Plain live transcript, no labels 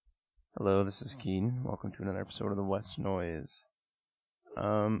Hello, this is Keaton. Welcome to another episode of the West Noise.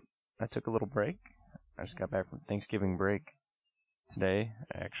 I took a little break. I just got back from Thanksgiving break today,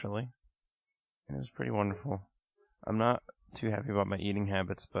 actually, and it was pretty wonderful. I'm not too happy about my eating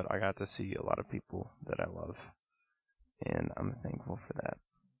habits, but I got to see a lot of people that I love, and I'm thankful for that.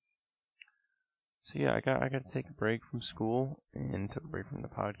 So yeah, I got to take a break from school and took a break from the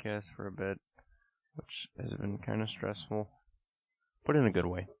podcast for a bit, which has been kind of stressful, but in a good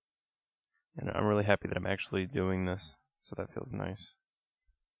way. And I'm really happy that I'm actually doing this, so that feels nice.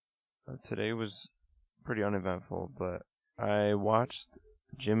 Today was pretty uneventful, but I watched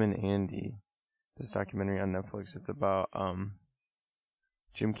Jim and Andy, this documentary on Netflix. It's about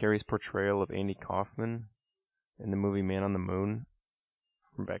Jim Carrey's portrayal of Andy Kaufman in the movie Man on the Moon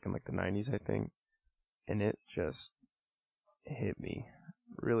from back in like the 90s, I think. And it just hit me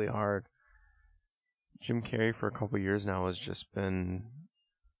really hard. Jim Carrey for a couple years now has just been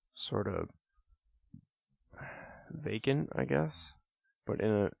sort of vacant, I guess, but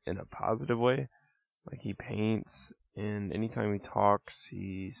in a positive way. Like he paints, and anytime he talks,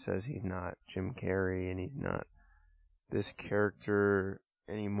 he says he's not Jim Carrey and he's not this character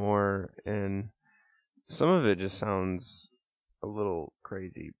anymore. And some of it just sounds a little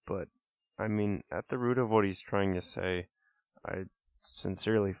crazy, but I mean, at the root of what he's trying to say, I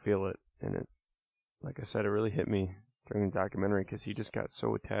sincerely feel it. And it, like I said, it really hit me during the documentary because he just got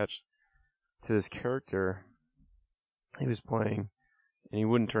so attached to this character he was playing, and he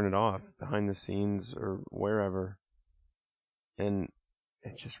wouldn't turn it off behind the scenes or wherever. And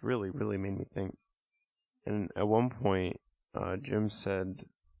it just really, really made me think. And at one point, Jim said,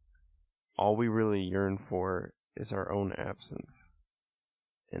 all we really yearn for is our own absence.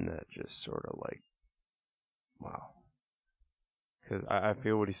 And that just sort of like, wow. Because I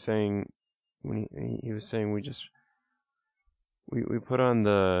feel what he's saying when he was saying we put on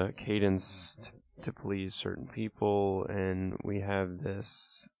the cadence to please certain people, and we have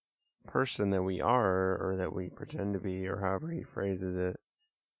this person that we are, or that we pretend to be, or however he phrases it.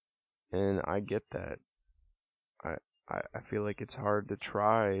 And I get that. I feel like it's hard to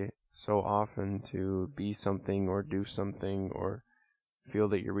try so often to be something or do something or feel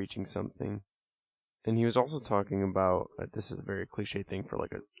that you're reaching something. And he was also talking about, this is a very cliche thing for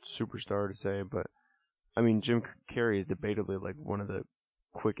like a superstar to say, but I mean, Jim Carrey is debatably like one of the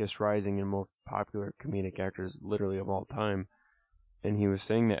quickest rising and most popular comedic actors literally of all time. And he was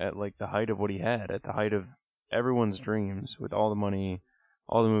saying that at like the height of what he had, at the height of everyone's dreams, with all the money,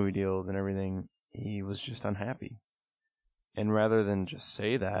 all the movie deals and everything, he was just unhappy. And rather than just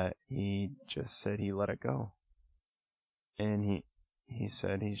say that, he just said he let it go. And he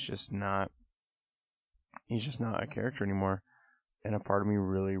said he's just not a character anymore. And a part of me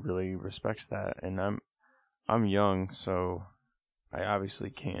really, really respects that. And I'm young, so I obviously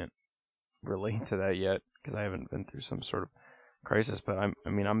can't relate to that yet because I haven't been through some sort of crisis. But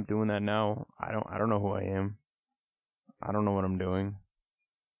I'm doing that now. I don't know who I am. I don't know what I'm doing.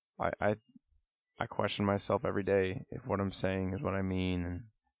 I I, I question myself every day if what I'm saying is what I mean, and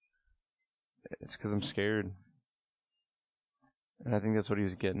it's because I'm scared. And I think that's what he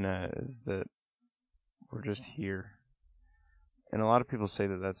was getting at, is that we're just here. And a lot of people say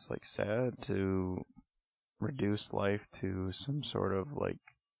that that's like sad, to reduce life to some sort of like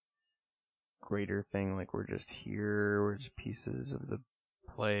greater thing, like we're just here, we're just pieces of the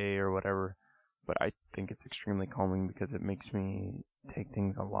play or whatever. But I think it's extremely calming because it makes me take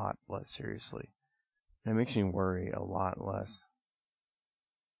things a lot less seriously. And it makes me worry a lot less.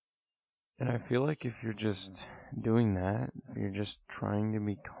 And I feel like if you're just doing that, if you're just trying to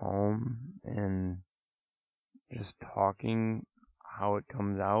be calm and just talking how it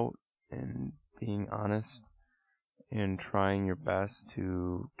comes out and being honest and trying your best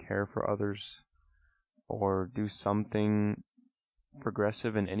to care for others or do something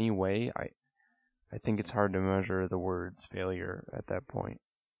progressive in any way, I think it's hard to measure the words failure at that point.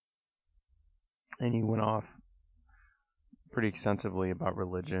 And he went off pretty extensively about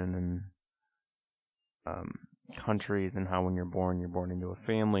religion and countries, and how when you're born into a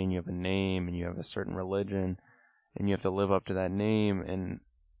family and you have a name and you have a certain religion and you have to live up to that name. And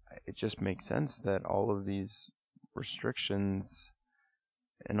it just makes sense that all of these restrictions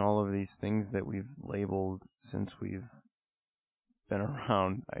and all of these things that we've labeled since we've been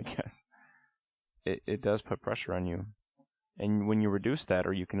around, I guess, it does put pressure on you. And when you reduce that,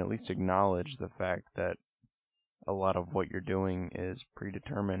 or you can at least acknowledge the fact that a lot of what you're doing is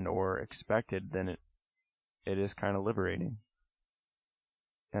predetermined or expected, then it is kind of liberating.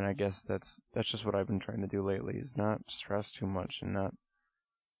 And I guess that's just what I've been trying to do lately, is not stress too much and not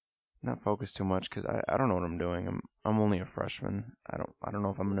not focus too much because I don't know what I'm doing. I'm only a freshman. I don't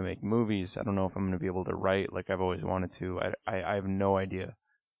know if I'm gonna make movies. I don't know if I'm gonna be able to write like I've always wanted to. I have no idea.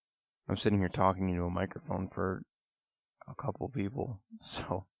 I'm sitting here talking into a microphone for a couple people.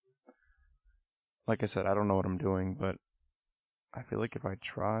 So, like I said, I don't know what I'm doing, but I feel like if I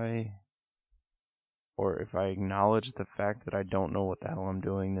try or if I acknowledge the fact that I don't know what the hell I'm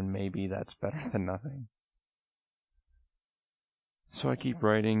doing, then maybe that's better than nothing. So I keep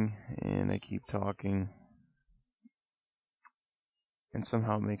writing and I keep talking, and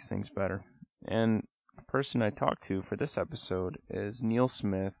somehow it makes things better. And the person I talked to for this episode is Neil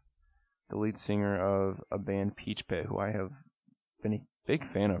Smith, the lead singer of a band Peach Pit, who I have been a big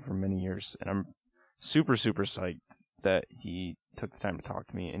fan of for many years, and I'm super, super psyched that he took the time to talk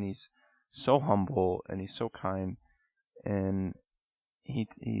to me, and he's so humble, and he's so kind, and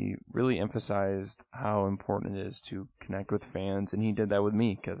he really emphasized how important it is to connect with fans, and he did that with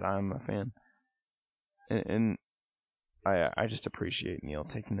me, because I'm a fan, and I just appreciate Neil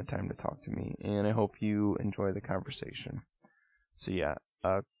taking the time to talk to me, and I hope you enjoy the conversation. So yeah,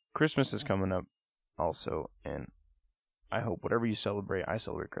 Christmas is coming up also, and I hope whatever you celebrate, I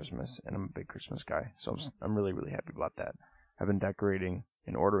celebrate Christmas, and I'm a big Christmas guy, so I'm really, really happy about that. I've been decorating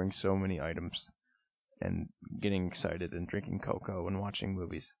and ordering so many items and getting excited and drinking cocoa and watching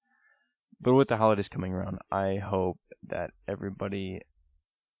movies. But with the holidays coming around, I hope that everybody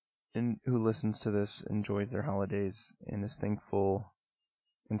who listens to this enjoys their holidays and is thankful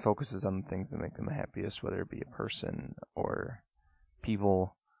and focuses on the things that make them the happiest, whether it be a person or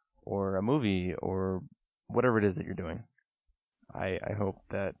people or a movie or whatever it is that you're doing. I hope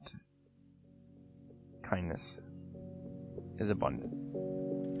that kindness is abundant.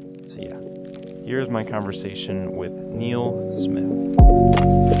 So yeah, here's my conversation with Neil Smith.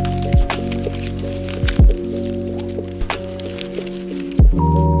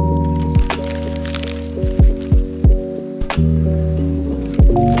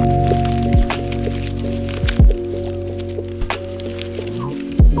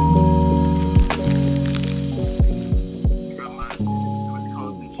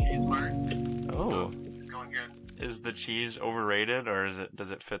 Is the cheese overrated, or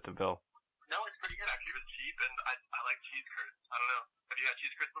does it fit the bill? No, it's pretty good actually. It was cheap, and I like cheese curds. I don't know. Have you had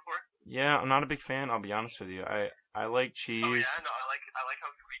cheese curds before? Yeah, I'm not a big fan. I'll be honest with you. I like cheese. Oh yeah, no, I like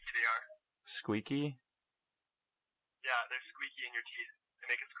how squeaky they are. Squeaky? Yeah, they're squeaky in your teeth. They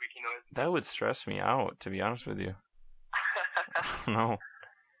make a squeaky noise. That would stress me out, to be honest with you. No.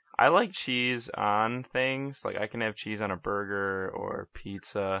 I like cheese on things. Like I can have cheese on a burger or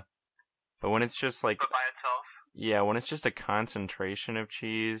pizza, but when it's just like. But by itself. Yeah, when it's just a concentration of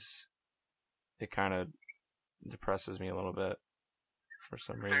cheese, it kind of depresses me a little bit for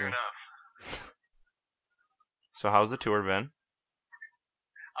some reason. Fair enough. So how's the tour been?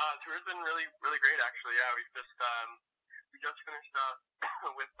 Tour's been really, really great actually. Yeah, we just finished up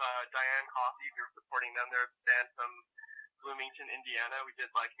with Diane Coffee. We were supporting them. They're a band from Bloomington, Indiana. We did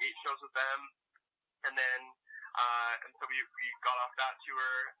like 8 shows with them, and then and so we got off that tour,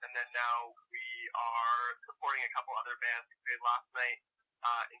 and then now we are supporting a couple other bands. We played last night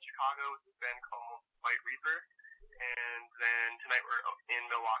in Chicago with this band called White Reaper, and then tonight we're in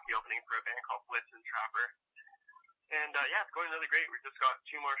Milwaukee opening for a band called Blitz and Trapper. And yeah, it's going really great. We've just got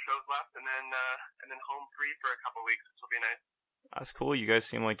 2 more shows left, and then home free for a couple weeks, which will be nice. That's cool. You guys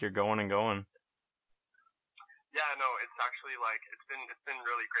seem like you're going and going. Yeah, no, it's actually like it's been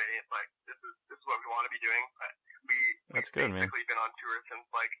really great. Like this is what we want to be doing. But we've basically been on tour since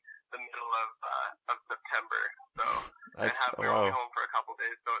like the middle of September. So we're only home for a couple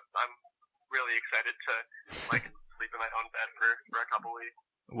days. So I'm really excited to like sleep in my own bed for a couple weeks.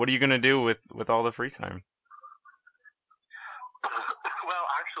 What are you gonna do with all the free time? Well,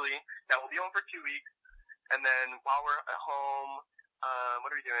 actually, yeah, we'll be home for 2 weeks, and then while we're at home,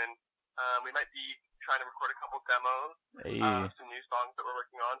 what are we doing? We might be trying to record a couple demos, some new songs that we're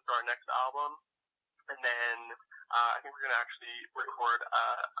working on for our next album, and then I think we're going to actually record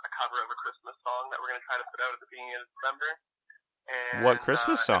a cover of a Christmas song that we're going to try to put out at the beginning of December. And, what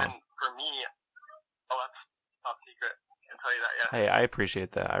Christmas song? And for me, that's top secret. I can't tell you that yet. Hey, I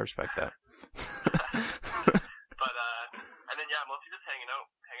appreciate that. I respect that. But and then yeah, mostly just hanging out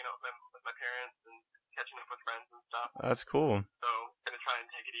with my parents and catching up with friends and stuff. That's cool. So gonna try and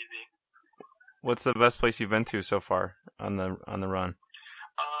take it easy. What's the best place you've been to so far on the run?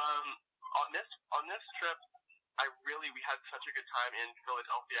 On this trip, we had such a good time in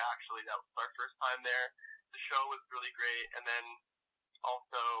Philadelphia. Actually, that was our first time there. The show was really great, and then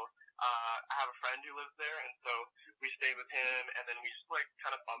also I have a friend who lives there, and so we stayed with him, and then we just like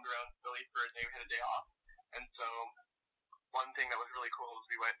kind of bummed around Philly for a day. We had a day off, and so one thing that was really cool is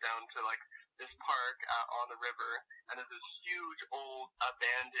we went down to like this park on the river, and there's this huge old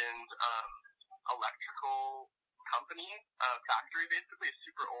abandoned electrical company factory, basically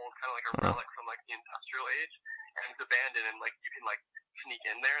super old, kind of like a relic from like the industrial age, and it's abandoned, and like you can like sneak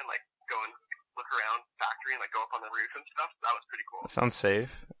in there and like go and look around the factory and like go up on the roof and stuff. That was pretty cool. That sounds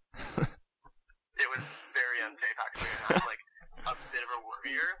safe. It was very unsafe actually, and I'm like a bit of a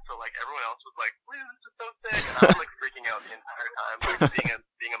worrier, so like everyone else was like, "Wait, this is so sick," and I was like freaking out the entire time, like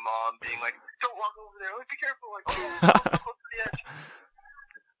being a mom, being like, "Don't walk over there, like be careful, like oh, so close to the edge."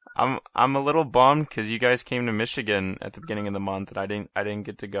 I'm a little bummed because you guys came to Michigan at the beginning of the month, and I didn't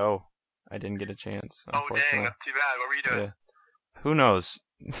get to go. I didn't get a chance. Oh dang, that's too bad. What were you doing? Yeah. Who knows?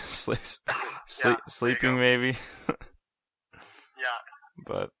 Sleeping maybe. Yeah.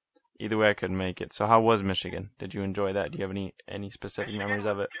 But either way, I couldn't make it. So how was Michigan? Did you enjoy that? Do you have any specific memories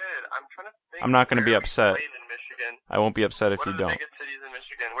of it? Good. I'm trying to think. I'm not going to be upset. In Michigan. I won't be upset if you don't. What are the biggest cities in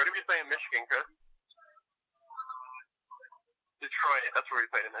Michigan? Where did we play in Michigan, Chris? Detroit. That's where we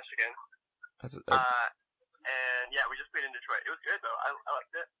played in Michigan. And yeah, we just played in Detroit. It was good though. I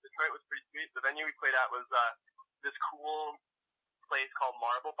liked it. Detroit was pretty sweet. The venue we played at was this cool place called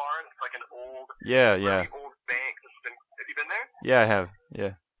Marble Barn. It's like an old, really old bank. Have you been there? Yeah, I have.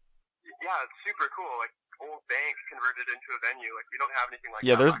 Yeah. Yeah, it's super cool. Like old banks converted into a venue. Like we don't have anything like that.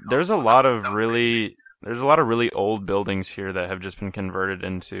 Yeah, there's a lot of really old buildings here that have just been converted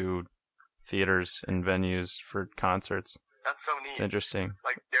into theaters and venues for concerts. That's so neat. It's interesting.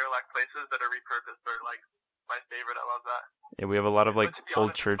 Like derelict places that are repurposed are like my favorite. I love that. Yeah, we have a lot of like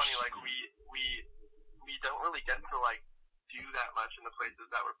old honest, church. It's funny, like we don't really get to like do that much in the places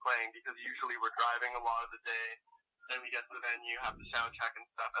that we're playing because usually we're driving a lot of the day. Then we get to the venue, have the sound check and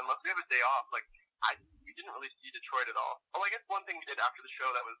stuff. Unless we have a day off, like we didn't really see Detroit at all. Oh, I guess one thing we did after the show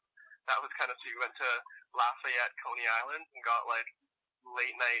that was kind of sweet. We went to Lafayette, Coney Island, and got like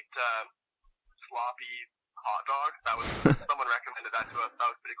late night sloppy hot dogs. That was someone recommended that to us. That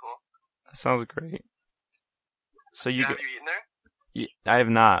was pretty cool. That sounds great. So have you eaten there? I have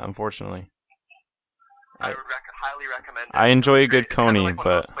not, unfortunately. I would highly recommend it. I enjoy a good Coney, like but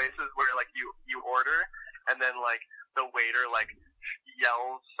one of those places where like you order and then like the waiter like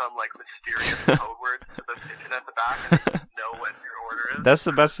yells some like mysterious code word to the kitchen at the back and they just know what your order is. That's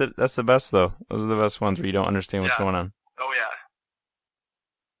the best. That's the best though. Those are the best ones where you don't understand what's going on. Oh yeah.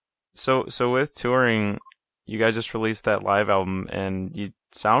 So with touring, you guys just released that live album, and you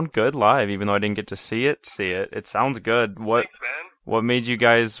sound good live, even though I didn't get to see it. It sounds good. Thanks, man. What made you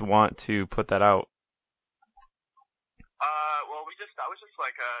guys want to put that out? Well, that was just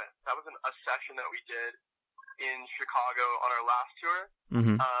like that was a session that we did in Chicago on our last tour.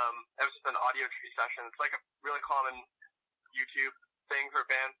 Mm-hmm. It was just an audio tree session. It's like a really common YouTube thing for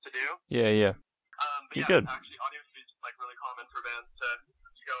bands to do. Yeah. But you yeah, good. Actually, audio tree is like really common for bands to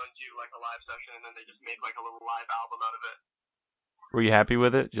go and do like a live session, and then they just make like a little live album out of it. Were you happy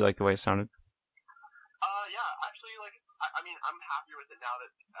with it? Did you like the way it sounded? Yeah, actually, like, I mean, I'm happy with it now that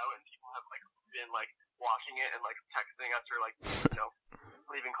it's out and people have, like, been, like, watching it and, like, texting us or, like, you know,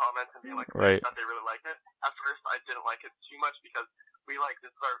 leaving comments and being, like, right. that they really liked it. At first, I didn't like it too much because it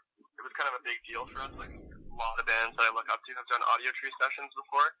was kind of a big deal for us. Like, a lot of bands that I look up to have done audio tree sessions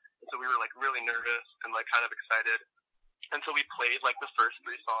before. So we were, like, really nervous and, like, kind of excited. And so we played, like, the first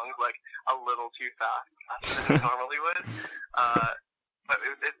 3 songs, like, a little too fast, faster than we normally would. But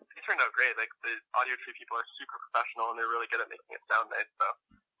it turned out great. Like, the audio tree people are super professional, and they're really good at making it sound nice, so.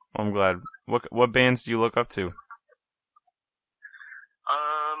 I'm glad. What bands do you look up to?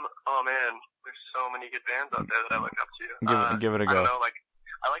 Oh man, there's so many good bands out there that I look up to. Give it a go. I don't know, like,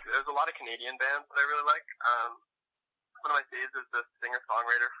 there's a lot of Canadian bands that I really like. One of my faves is the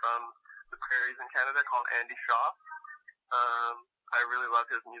singer-songwriter from the Prairies in Canada called Andy Shaw. I really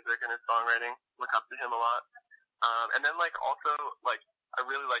love his music and his songwriting. Look up to him a lot. And then, like, also, like, I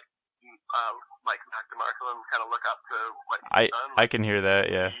really like Mike McDemarco and kind of look up to what he's done. I can hear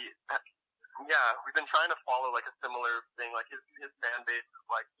that, yeah. We've been trying to follow, like, a similar thing. Like, his fan base is,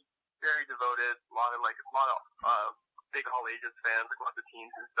 like, very devoted. A lot of big all ages fans, like, lots of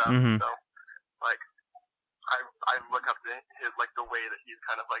teens and stuff. Mm-hmm. So, like, I look up to his, like, the way that he's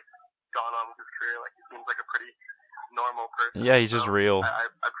kind of, like, gone on with his career. Like, he seems like a pretty normal person. Yeah, he's just real. I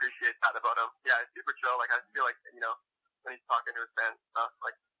appreciate that about him. Yeah, he's super chill. Like, I feel like, you know, when he's talking to his fans and stuff,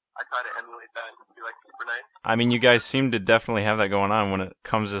 like, I try to emulate that and just be, like, super nice. I mean, you guys seem to definitely have that going on when it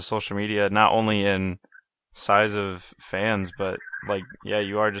comes to social media, not only in size of fans, but, like, yeah,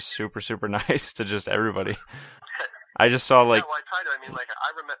 you are just super, super nice to just everybody. I just saw, like... Yeah, well, I try to. I mean, like, I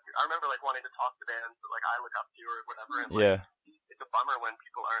remember, like, wanting to talk to bands that, like, I look up to or whatever, and, like, yeah. It's a bummer when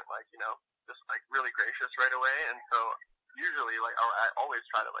people aren't, like, you know, just, like, really gracious right away, and so usually or I always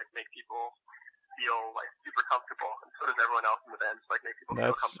try to make people feel super comfortable, and so does everyone else in the band. Just make people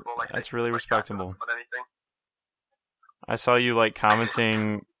feel comfortable. That's really respectable. About anything. I saw you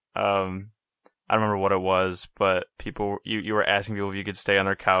commenting. I don't remember what it was, but you were asking people if you could stay on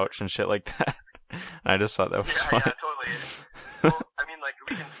their couch and shit like that. And I just thought that was fun. Yeah, totally. Well, I mean,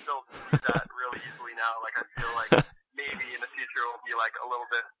 we can still do that really easily now. I feel maybe in the future it'll be a little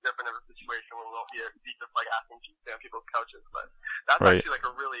bit different of a situation where we'll be just asking to stay on people's couches. But that's right. Actually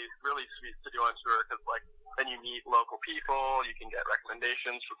a really, really sweet to do on tour, because then you meet local people, you can get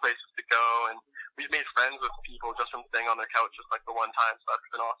recommendations for places to go, and we've made friends with people just from staying on their couch just the one time. So that's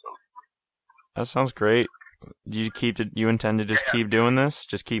been awesome. That sounds great. Do you intend to just keep doing this?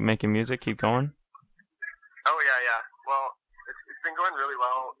 Just keep making music, keep going? Oh yeah. Well, it's been going really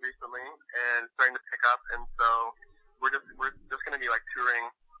well recently and starting to pick up, and so we're just going to be touring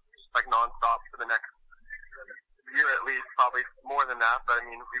nonstop for the next year at least, probably more than that. But I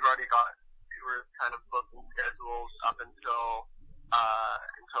mean, we've already got tours kind of booked and scheduled up until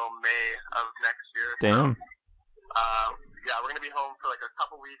May of next year. Damn. So, yeah, we're going to be home for a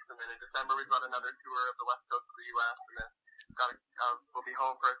couple weeks, and then in December we've got another tour of the west coast of the U.S., and then we'll be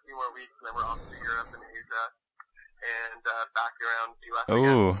home for a few more weeks, and then we're off to Europe and Asia, and back around the U.S.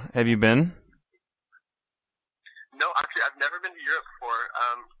 Oh, have you been? No, actually, I've never been to Europe before.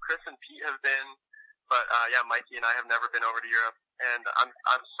 Chris and Pete have been, but yeah, Mikey and I have never been over to Europe, and I'm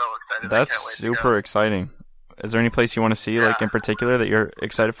so excited. That's I can't wait super to go. exciting. Is there any place you want to see, in particular, that you're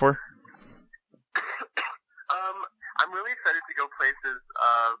excited for? I'm really excited to go places.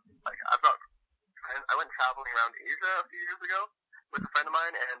 I went traveling around Asia a few years ago with a friend of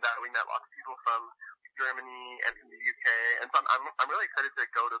mine, and we met lots of people from Germany and from the UK. And so I'm really excited to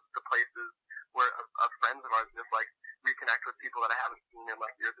go to the places where friends of ours just reconnect with people that I haven't seen in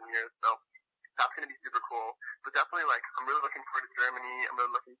years and years. So that's going to be super cool. But definitely I'm really looking forward to Germany. I'm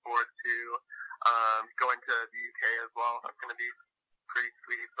really looking forward to going to the UK as well. That's going to be pretty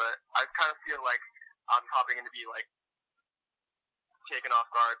sweet. But I kind of feel I'm probably going to be taken off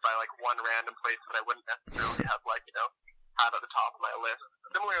guard by one random place that I wouldn't necessarily have had at the top of my list.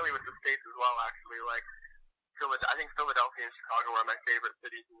 Similarly with the States as well, actually, I think Philadelphia and Chicago are my favorite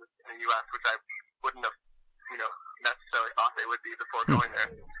cities in the U.S., which I wouldn't have necessarily thought they would be before going there.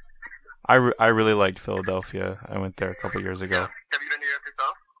 I really liked Philadelphia. I went there a couple years ago. Yeah. Have you been to Europe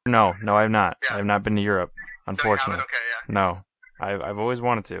yourself? No, I have not. Yeah. I have not been to Europe, unfortunately. Okay, yeah. No, I've always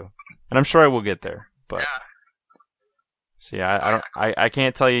wanted to, and I'm sure I will get there. But yeah. So yeah, I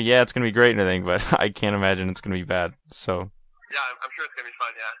can't tell you, yeah, it's gonna be great and everything, but I can't imagine it's gonna be bad. So. Yeah, I'm sure it's gonna be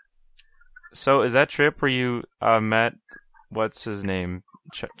fun. Yeah. So is that trip where you met, what's his name,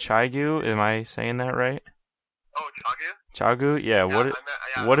 Chagu? Am I saying that right? Oh, Chagu. Chagu, yeah. Yeah,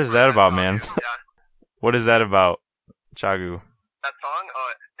 what is that about, man? Yeah. What is that about, Chagu? That song.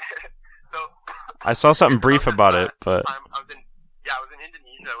 So. I saw something brief about it, but. I was in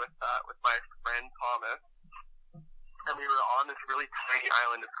Indonesia with my friend Thomas. And we were on this really tiny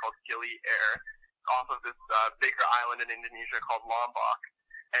island. It's called Gili Air, off of this bigger island in Indonesia called Lombok.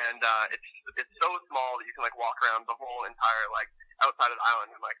 And it's so small that you can walk around the whole entire outside of the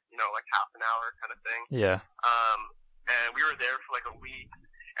island in half an hour kind of thing. Yeah. And we were there for a week.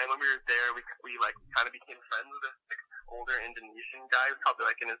 And when we were there, we kind of became friends with this older Indonesian guy. He was probably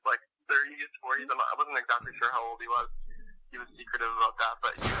in his 30s, 40s. I wasn't exactly sure how old he was. He was secretive about that,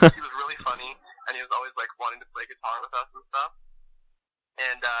 but he was really funny, and he was always wanting to play guitar with us and stuff.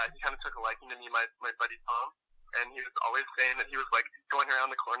 And he kind of took a liking to me, my buddy Tom, and he was always saying that he was going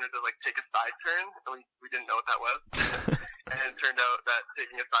around the corner to take a side turn, and we didn't know what that was. And it turned out that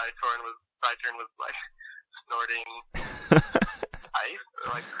taking a side turn was snorting ice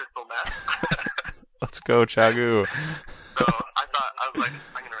or crystal meth. Let's go, Chagu. So I was I'm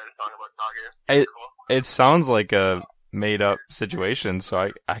gonna write a song about Chagu. Cool. It sounds like a made up situation,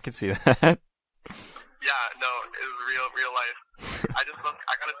 so I could see that. Yeah, no, it was real life. I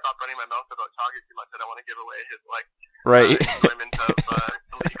gotta stop running my mouth about Chagu too much. I don't want to give away his right enjoyment of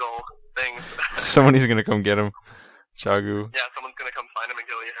illegal things. Somebody's gonna come get him, Chagu. Yeah, someone's gonna come find him and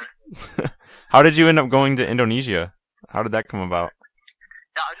kill you. How did you end up going to Indonesia? How did that come about?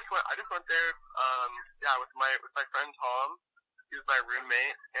 Yeah, I just went there. With my friend Tom. He was my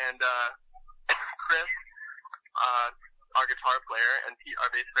roommate, and Chris. Our guitar player and Pete, our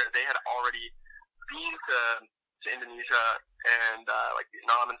bass player, they had already been to Indonesia and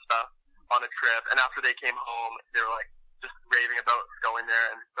Vietnam and stuff on a trip. And after they came home, they were just raving about going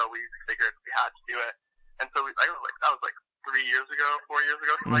there, and so we figured we had to do it. And so that was 4 years ago,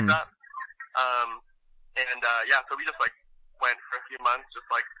 something like that. So we just went for a few months, just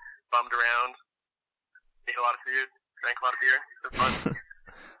bummed around, ate a lot of food, drank a lot of beer. It was fun.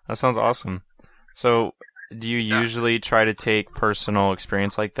 That sounds awesome. So, do you usually try to take personal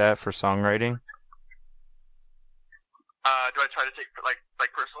experience like that for songwriting? Do I try to take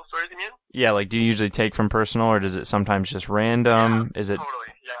like personal stories? You mean? Yeah, like do you usually take from personal, or does it sometimes just random? Yeah, Is it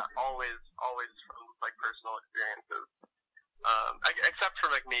totally? Yeah, always from like personal experiences. Except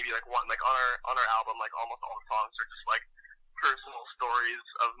for like maybe like one like on our album, like almost all the songs are just like personal stories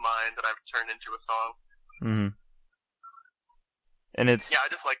of mine that I've turned into a song. Mm-hmm. And it's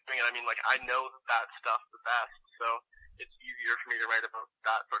I just like doing it. I mean, like I know that stuff the best, so it's easier for me to write about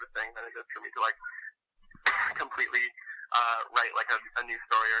that sort of thing than it is for me to like completely write like a new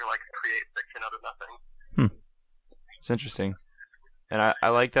story or like create fiction out of nothing. It's interesting, and I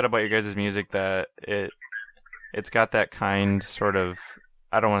like that about your guys' music, that it's got that kind sort of,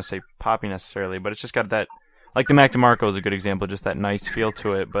 I don't want to say poppy necessarily, but it's just got that, like the Mac DeMarco is a good example, just that nice feel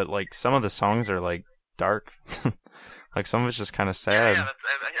to it. But like some of the songs are like dark, like some of it's just kind of sad. Yeah,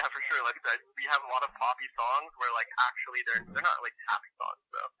 for sure. Like we have a lot of poppy songs where like actually they're not like happy songs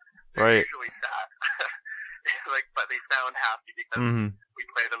though. They're Right. usually sad. Like, but they sound happy because we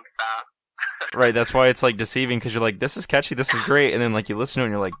play them fast. Right, that's why it's like deceiving, because you're like, this is catchy, this is great, and then like you listen to it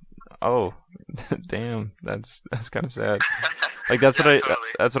and you're like, oh, damn, that's kind of sad. Like that's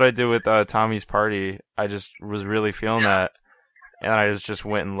what I did with Tommy's Party. I just was really feeling that, and I just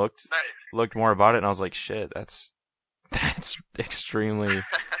went and looked more about it, and I was like, shit, that's extremely,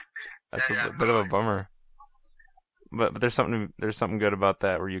 that's a bit of a bummer. But there's something good about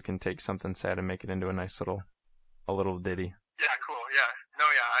that, where you can take something sad and make it into a nice a little ditty. Yeah, cool. Yeah, no,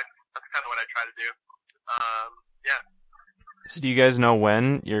 that's kind of what I try to do. Yeah. So do you guys know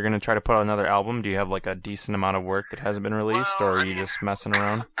when you're gonna try to put out another album? Do you have like a decent amount of work that hasn't been released, or are you just messing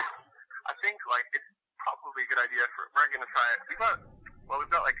around? I think like it's probably a good idea we're gonna try it.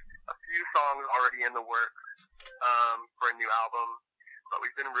 We've got like a few songs already in the works for a new album, but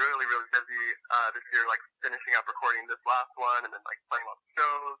we've been really busy this year, like finishing up recording this last one, and then like playing lots of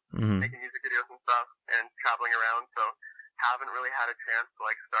shows, making music videos and stuff, and traveling around. So haven't really had a chance to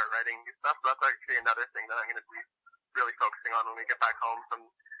like start writing new stuff. So that's actually another thing that I'm gonna be really focusing on when we get back home from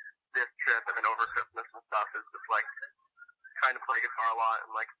this trip and then over Christmas and stuff, is just like trying to play guitar a lot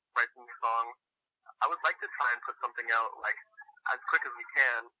and like write some new songs. I would like to try and put something out like as quick as we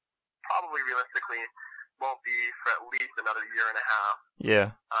can. Probably realistically won't be for at least another year and a half. Yeah.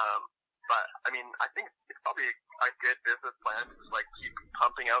 But I mean, I think it's probably a good business plan to just like keep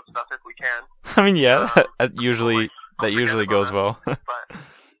pumping out stuff if we can. I mean, yeah, that usually goes well. But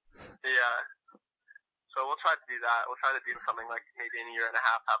yeah, so we'll try to do that. We'll try to do something like maybe in a year and a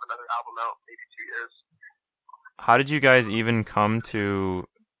half, have another album out, maybe 2 years. How did you guys even come to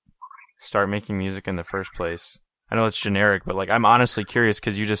start making music in the first place? I know it's generic, but like I'm honestly curious,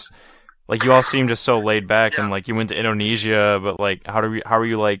 because you just like, you all seem just so laid back, and like you went to Indonesia, but like how are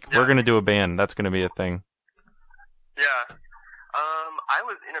you like, we're gonna do a band, that's gonna be a thing? Yeah. I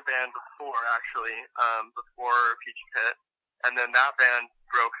was in a band before, actually, before Peachy Pit, and then that band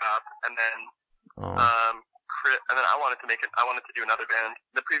broke up, and then I wanted to do another band.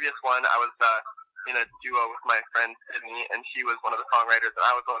 The previous one, I was in a duo with my friend Sydney, and she was one of the songwriters, and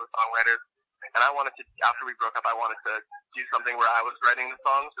I was one of the songwriters. And I wanted to, after we broke up, I wanted to do something where I was writing the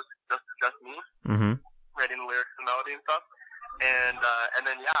songs, just me, writing the lyrics and melody and stuff. And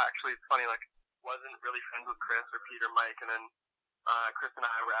then actually it's funny, like wasn't really friends with Chris or Pete or Mike, and then Chris and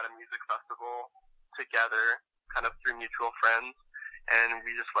I were at a music festival together, kind of through mutual friends, and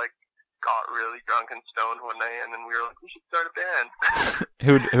we just like got really drunk and stoned one night, and then we were like, we should start a band.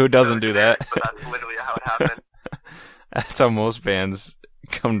 Who doesn't do that? But that's literally how it happened. That's how most bands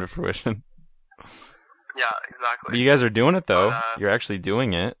come to fruition. Yeah, exactly. But you guys are doing it though. You're actually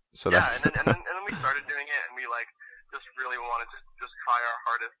doing it. So yeah, and then we started doing it, and we like just really wanted to just try our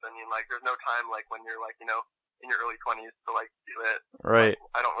hardest. I mean, like there's no time like when you're like, you know, in your early 20s to like do it. Right.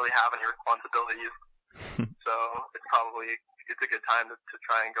 Like, I don't really have any responsibilities, so it's a good time to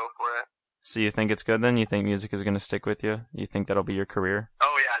try and go for it. So you think it's good then? You think music is going to stick with you? You think that'll be your career?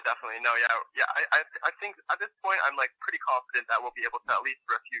 Oh yeah, definitely. No, yeah. I think at this point I'm like pretty confident that we'll be able to, at least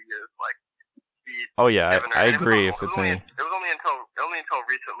for a few years, like. Oh yeah, I agree. If it's any. It was only until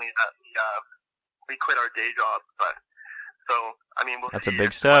recently that we quit our day jobs, but so I mean that's see a big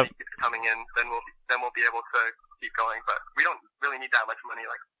if step. money keeps coming in, then we'll be able to keep going. But we don't really need that much money.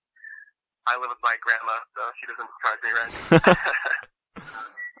 Like I live with my grandma, so she doesn't charge me rent.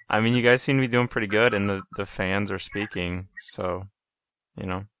 I mean, you guys seem to be doing pretty good, and the fans are speaking, so you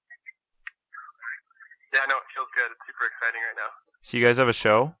know. Yeah, no, it feels good. It's super exciting right now. So you guys have a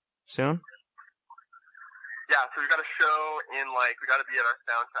show soon? Yeah, so we got a show in, like, we got to be at our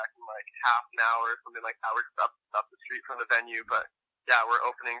sound check in, like, half an hour or something like that. We're just up the street from the venue, but, yeah, we're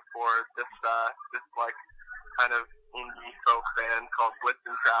opening for this like, kind of indie folk band called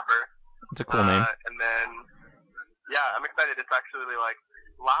Blitzen Trapper. It's a cool name. And then, yeah, I'm excited. It's actually, like,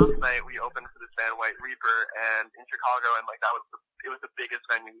 last night we opened for this band, White Reaper, and in Chicago, and, like, it was the biggest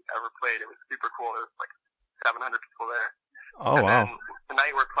venue we ever played. It was super cool. There was, like, 700 people there. Oh, and wow. then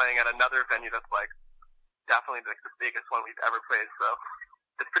tonight we're playing at another venue that's, like, definitely like the biggest one we've ever played, so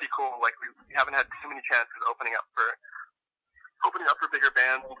it's pretty cool. Like we haven't had too many chances opening up for bigger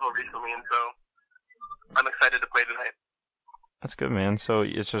bands until recently, and so I'm excited to play tonight. That's good, man. So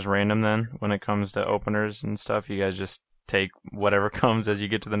it's just random then when it comes to openers and stuff. You guys just take whatever comes as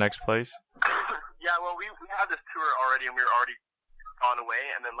you get to the next place. Yeah, well, we had this tour already, and we were already on the way,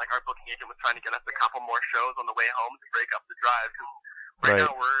 and then like our booking agent was trying to get us a couple more shows on the way home to break up the drive. Cause right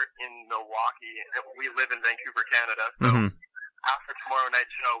now we're in Milwaukee, and we live in Vancouver, Canada, so after tomorrow night's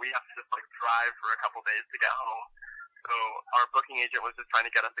show, we have to just, like, drive for a couple days to get home. So our booking agent was just trying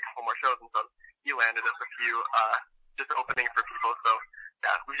to get us a couple more shows, and so he landed us a few, just opening for people. So,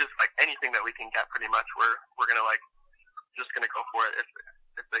 yeah, we just, like, anything that we can get, pretty much, we're gonna, like, just gonna go for it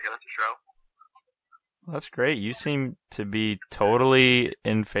if they get us a show. That's great. You seem to be totally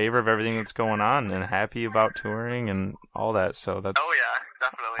in favor of everything that's going on and happy about touring and all that. So that's. Oh yeah,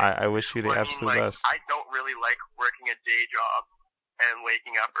 definitely. I wish you the absolute best. I don't really like working a day job and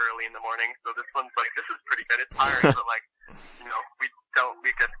waking up early in the morning. So this one's like, this is pretty good. It's tiring, but like, you know,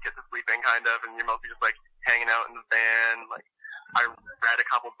 we get to sleeping kind of, and you're mostly just like hanging out in the van. Like, I read a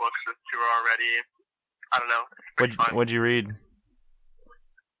couple books this tour already. I don't know. What'd you read?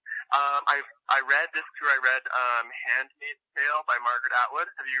 I read this tour. I read Handmaid's Tale by Margaret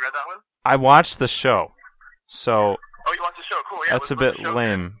Atwood. Have you read that one? I watched the show, so. Oh, you watched the show? Cool. Yeah. That's a bit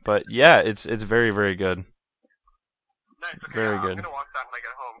lame, but yeah, it's very, very good. Nice. Okay, very good. I'm good. gonna watch that when I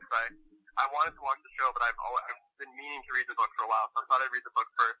get home because I wanted to watch the show, but I've been meaning to read the book for a while, so I thought I'd read the book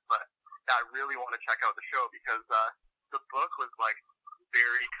first. But yeah, I really want to check out the show because the book was like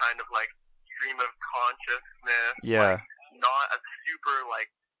very kind of like stream of consciousness. Yeah. Like, not a super like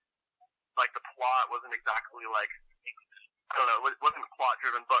the plot wasn't exactly like, I don't know, it wasn't a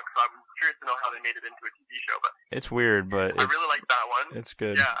plot-driven book, so I'm curious to know how they made it into a TV show. But it's weird, but I really like that one. It's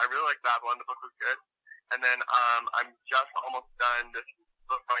good. Yeah, I really like that one. The book was good. And then I'm just almost done this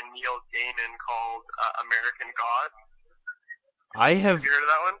book by Neil Gaiman called American Gods. Have you heard of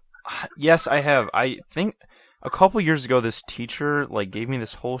that one? Yes, I have. I think a couple years ago, this teacher like gave me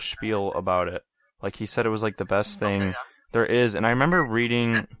this whole spiel about it. Like he said, it was like the best thing there is, and I remember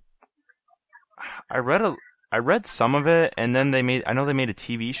reading. I read some of it, and then they made a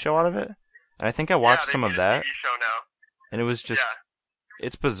TV show out of it, and I think I watched some of that. TV show now. And it was just,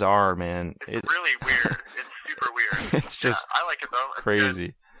 it's bizarre, man. It's really weird. It's super weird. It's just I like it though. It's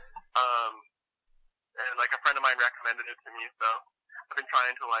crazy. Good. And like a friend of mine recommended it to me, so I've been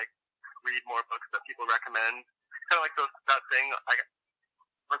trying to like read more books that people recommend. Kind of like that thing, like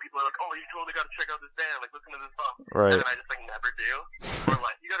where people are like, "Oh, you totally got to check out this band. Like, listen to this song." Right. And then I just like never do. Or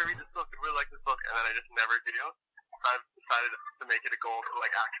like, "You got to read this book. I really like this book," and then I just never do. So I've decided to make it a goal to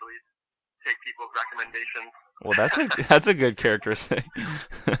like actually take people's recommendations. Well, that's a good characteristic.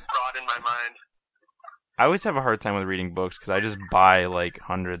 Broaden my mind. I always have a hard time with reading books because I just buy like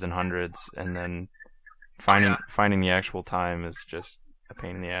hundreds and hundreds, and then finding the actual time is just a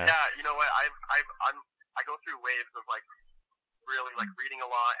pain in the ass. Yeah, you know what? I go through waves of like really like reading a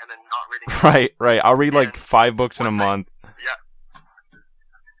lot and then not reading a lot. Right. I'll read like 5 books in a month. Yeah.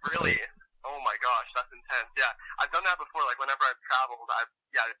 Really? Oh my gosh, that's intense. Yeah, I've done that before. Like whenever I've traveled,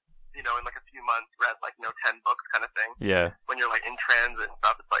 in like a few months read like 10 books kind of thing. Yeah. When you're like in transit and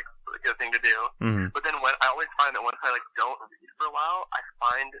stuff, it's like a good thing to do. Mm-hmm. But then I always find that once I like don't read for a while, I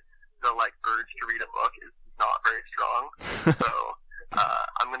find the like urge to read a book is not very strong. So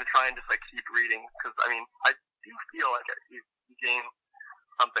I'm gonna try and just like keep reading because I mean I do feel like you gain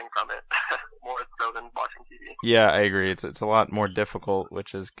something from it more so than watching TV. Yeah, I agree. It's a lot more difficult,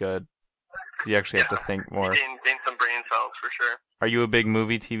 which is good. You actually have to think more. You gain some brain cells for sure. Are you a big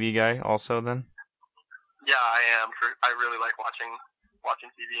movie TV guy also then? Yeah, I am. I really like watching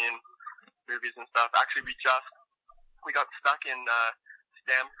TV and movies and stuff. Actually, we got stuck in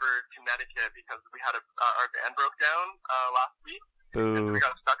Stamford, Connecticut because we had our van broke down last week. Boo. And so we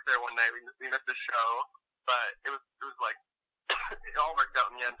got stuck there one night. We missed the show, but it was like it all worked out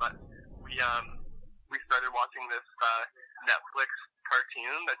in the end. But we started watching this Netflix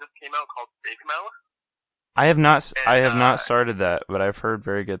cartoon that just came out called Big Mouth. I have not started that, but I've heard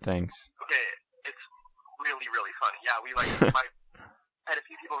very good things. Okay, it's really, really funny. Yeah, we I had a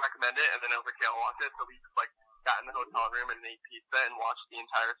few people recommend it, and then I was like, yeah, I'll watch it. So we just like sat in the hotel room and ate pizza and watched the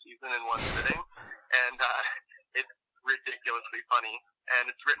entire season in one sitting, and it's ridiculously funny. And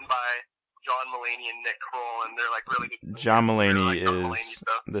it's written by John Mulaney and Nick Kroll, and they're like really good. John Mulaney really like John is Mulaney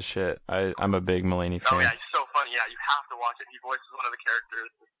stuff. the shit. I'm a big Mulaney fan. Oh yeah, he's so funny. Yeah, you have to watch it. He voices one of the characters.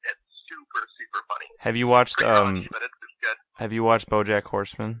 It's super, super funny. Have you watched Pretty raunchy, but it's good. Have you watched BoJack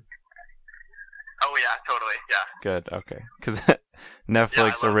Horseman? Oh yeah, totally. Yeah. Good. Okay. Because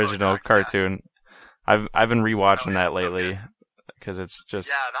Netflix love original BoJack, cartoon. I've been rewatching that lately because it's just.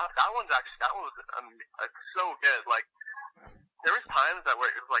 Yeah, that one was so good. Like, there was times where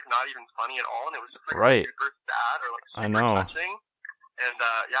it was like not even funny at all, and it was just like Right. super sad or like super I know. touching. And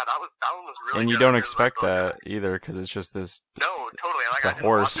yeah, that one was really. And you good. don't I really expect liked that either because it's just this. No, totally. Like, It's a I didn't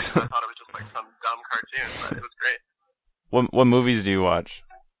watch horse. it 'cause I thought it was just like some dumb cartoon, but it was great. What movies do you watch?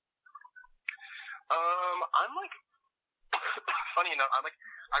 I'm like, funny enough,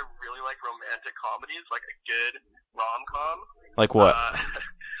 I really like romantic comedies, like a good rom-com. Like what?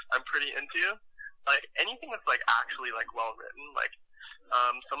 I'm pretty into. Like, anything that's, like, actually, like, well-written. Like,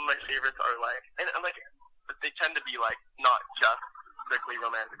 some of my favorites are, like, and like, they tend to be, like, not just strictly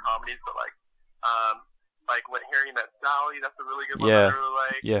romantic comedies, but, like When Harry Met Sally, that's a really good one that I really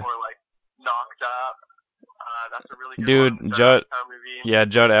like. Yeah. Or, like, Knocked Up. That's a really good Dude, one. Judd. Movie. Yeah,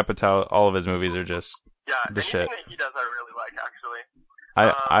 Judd Apatow. All of his movies are just Yeah, the shit. anything that he does, I really like, actually.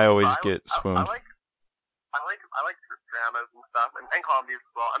 I always but get swooned. I like dramas and stuff, and comedies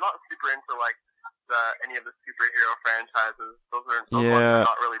as well. I'm not super into like any of the superhero franchises. Those ones I'm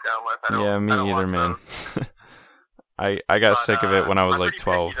not really down with. Me I don't either, watch man. those. I got sick of it when I was I'm like pretty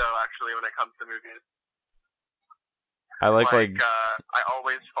 12. picky, though, actually, when it comes to movies. I like I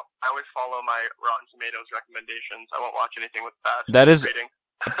always follow my Rotten Tomatoes recommendations. I won't watch anything with bad That is- rating.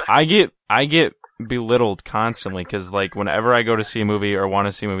 I get belittled constantly because like whenever I go to see a movie or want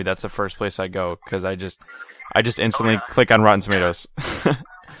to see a movie, that's the first place I go because I just instantly click on Rotten Tomatoes. And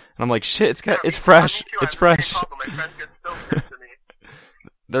I'm like, shit, it's fresh, it's fresh. My friends get so pissed at me.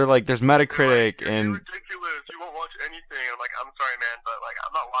 They're like, there's Metacritic You're and ridiculous. You won't watch anything. I'm like, I'm sorry, man, but like,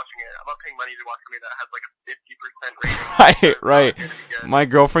 I'm not watching it. I'm not paying money to watch a movie that has like a 50% rating. right. It's not gonna be good. My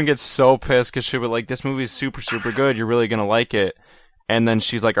girlfriend gets so pissed because she'll be like, this movie is super good. You're really gonna like it. And then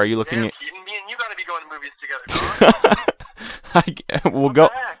she's like, are you looking at? Keaton, me and you gotta be going to movies together, dog.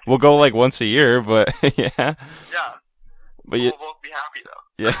 We'll go like once a year, but yeah. Yeah. But We'll both be happy though.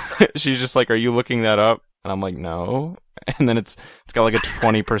 yeah, she's just like, are you looking that up? And I'm like, no. And then it's got like a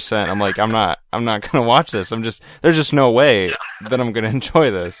 20%. I'm like, I'm not gonna watch this. There's just no way that I'm gonna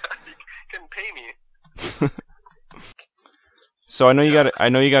enjoy this. You can pay me. So I know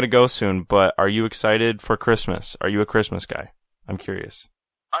you gotta go soon, but are you excited for Christmas? Are you a Christmas guy? I'm curious.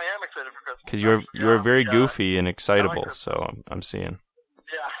 I am excited for Christmas. Because you're very goofy and excitable, so I'm seeing.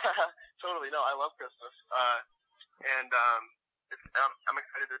 Yeah, totally. No, I love Christmas. And I'm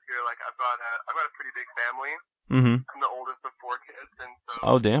excited this year. Like I've got a pretty big family. Mm-hmm. I'm the oldest of 4 kids, and so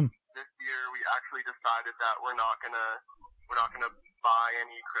Oh damn. this year we actually decided that we're not gonna buy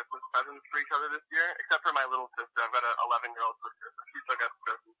any Christmas presents for each other this year, except for my little sister. I've got an 11-year-old sister, so she still gets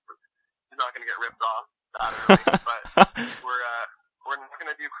Christmas. But she's not gonna get ripped off that early. But we're not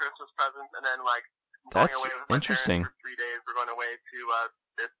gonna do Christmas presents, and then like going That's away with my interesting. parents for 3 days. We're going away to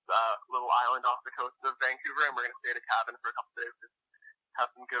this little island off the coast of Vancouver, and we're gonna stay at a cabin for a couple days. Just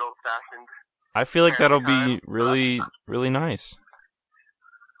have some good old fashioned. I feel like that'll be really nice.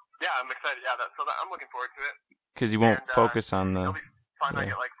 Yeah, I'm excited. Yeah, I'm looking forward to it. Because you won't And, focus on the. It'll be fun. I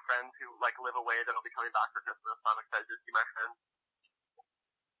get like friends who like live away that'll be coming back for Christmas. So I'm excited to see my friends.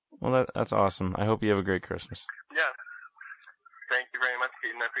 Well, that's awesome. I hope you have a great Christmas. Yeah. Thank you very much,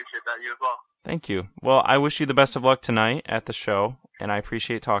 Keaton. I appreciate that. You as well. Thank you. Well, I wish you the best of luck tonight at the show, and I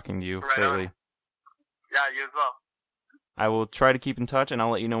appreciate talking to you greatly. Yeah, you as well. I will try to keep in touch, and I'll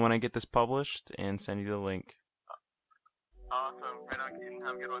let you know when I get this published and send you the link. Awesome. Right on, Keaton.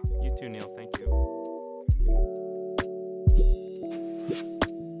 Have a good one. You too, Neil. Thank you.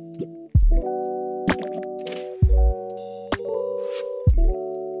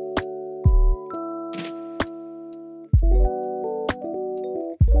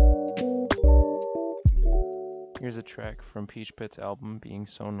 Here's a track from Peach Pit's album Being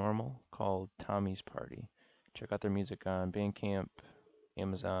So Normal called Tommy's Party. Check out their music on Bandcamp,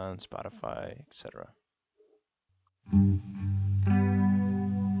 Amazon, Spotify, etc.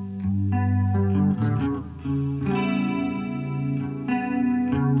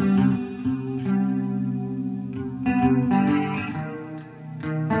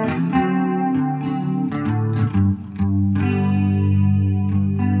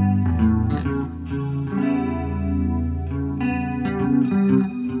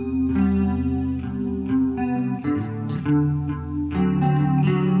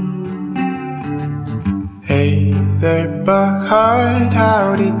 but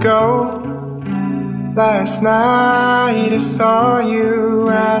how'd it go? Last night I saw you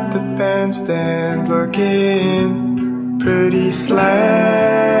at the bandstand looking pretty slammed.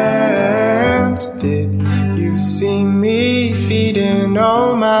 Did you see me feeding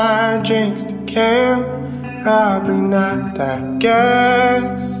all my drinks to Cam? Probably not, I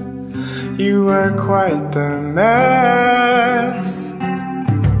guess. You were quite the mess.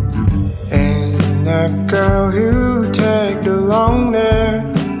 And that girl who tagged along there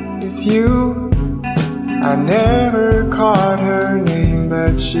with you, I never caught her name,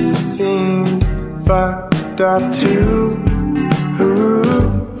 but she seemed fucked up too.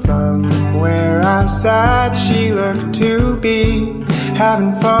 Ooh, from where I sat, she looked to be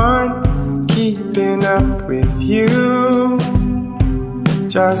having fun, keeping up with you,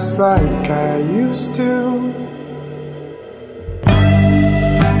 just like I used to.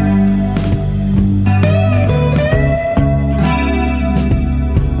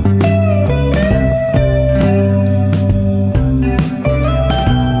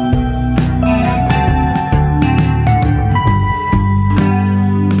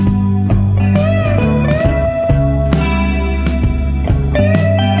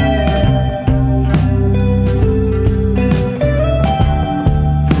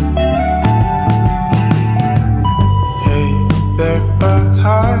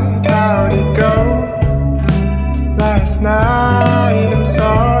 How'd it go? Last night I'm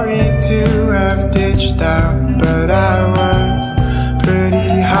sorry to have ditched out, but I was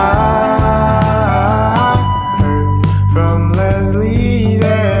pretty high. Heard from Leslie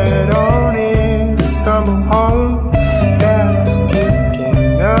that on his stumble home, Dad was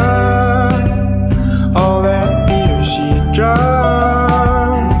puking up all that beer she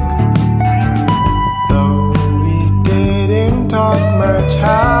drunk. Though we didn't talk much,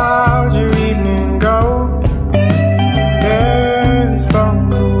 how'd your evening go? Barely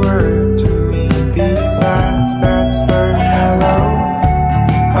spoke a word to me besides that slurred hello.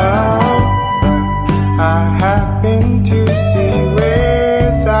 Oh, but I happened to see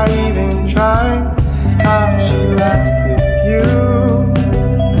without even trying how she left with you,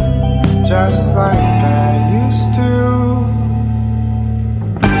 just like I used to.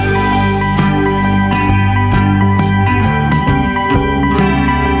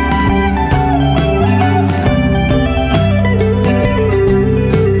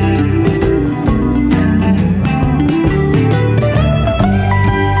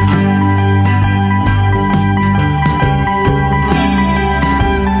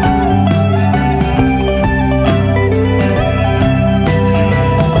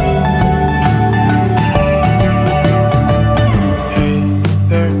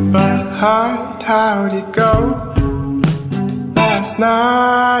 How'd it go? Last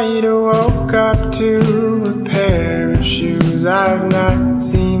night I woke up to a pair of shoes I've not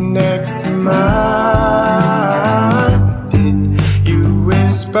seen next to mine. Did you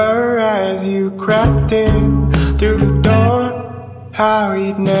whisper as you crept in through the door how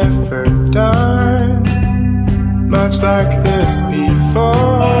he'd never done much like this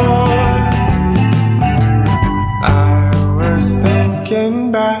before? I was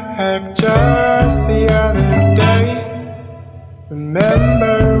thinking back just the other day.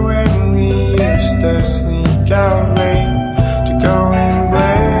 Remember when we used to sneak out late to go and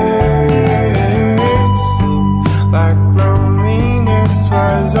play? It seemed like loneliness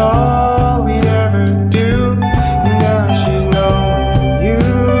was all